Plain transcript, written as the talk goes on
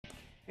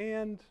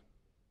and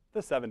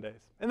the 7 days.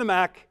 In the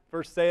MAC,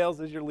 First Sales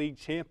is your league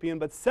champion,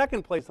 but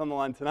second place on the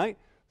line tonight,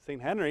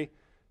 St. Henry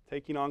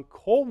taking on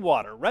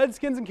Coldwater.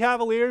 Redskins and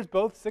Cavaliers,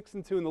 both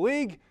 6-2 in the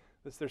league.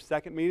 This is their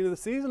second meeting of the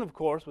season, of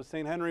course, with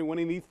St. Henry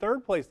winning the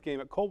third place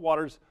game at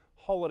Coldwater's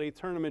holiday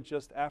tournament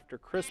just after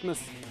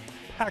Christmas.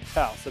 Packed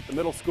house at the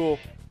middle school.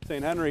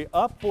 St. Henry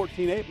up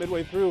 14-8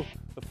 midway through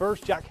the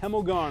first. Jack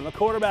Hemmelgarn, the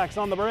quarterback's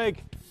on the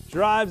break,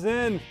 drives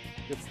in,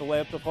 gets the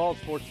layup to fall.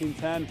 It's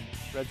 14-10.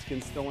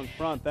 Redskins still in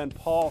front. Then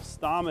Paul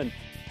Stammen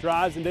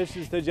drives and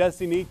dishes to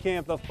Jesse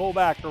Niekamp, the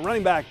fullback. The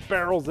running back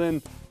barrels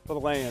in for the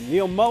lay-in.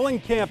 Neil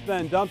Mullenkamp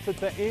then dumps it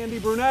to Andy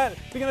Brunette.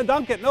 Is he going to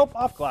dunk it? Nope,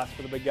 off glass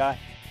for the big guy.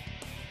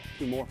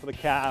 Two more for the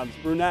Cavs.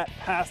 Brunette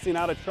passing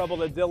out of trouble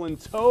to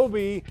Dylan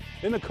Toby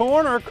in the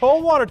corner.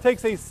 Coldwater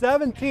takes a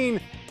 17-16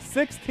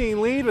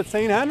 lead, but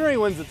St. Henry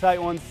wins the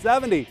tight one,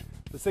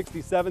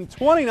 70-67.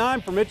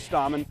 29 for Mitch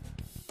Stammen,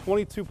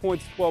 22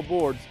 points, 12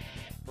 boards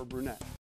for Brunette.